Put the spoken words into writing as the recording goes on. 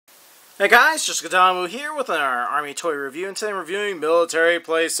Hey guys, just Gadamu here with our Army toy review, and today I'm reviewing military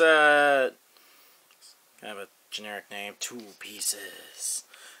playset. Kind of a generic name, 2 pieces.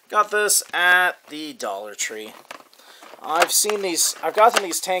 Got this at the Dollar Tree. I've gotten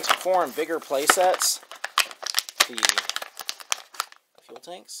these tanks before in bigger playsets. The fuel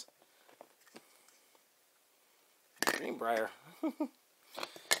tanks. Greenbrier.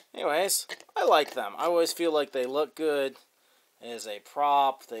 Anyways, I like them. I always feel like they look good as a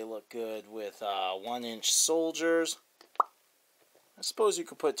prop. They look good with 1-inch soldiers. I suppose you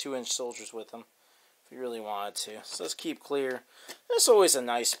could put 2-inch soldiers with them if you really wanted to. So let's keep clear. It's always a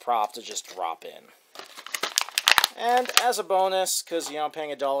nice prop to just drop in. And as a bonus, because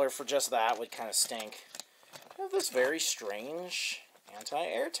paying $1 for just that would kind of stink, I have this very strange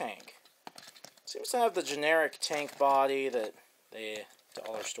anti-air tank. Seems to have the generic tank body that the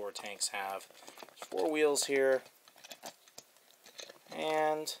dollar store tanks have. There's 4 wheels here.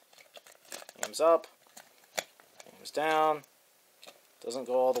 And aims up, aims down, doesn't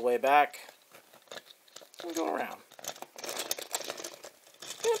go all the way back, and go around.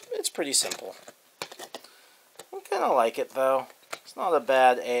 It's pretty simple. I kind of like it though. It's not a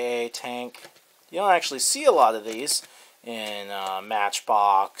bad AA tank. You don't actually see a lot of these in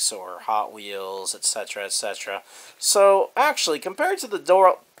Matchbox or Hot Wheels, etc., etc. So actually, compared to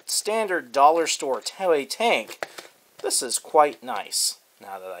the standard dollar store toy tank, this is quite nice,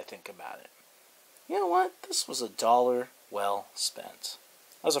 now that I think about it. You know what? This was $1 well spent.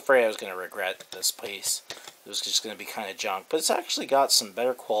 I was afraid I was going to regret this piece. It was just going to be kind of junk, but it's actually got some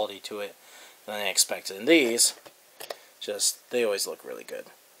better quality to it than I expected. And these, they always look really good.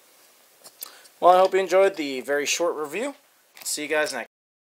 Well, I hope you enjoyed the very short review. See you guys next time.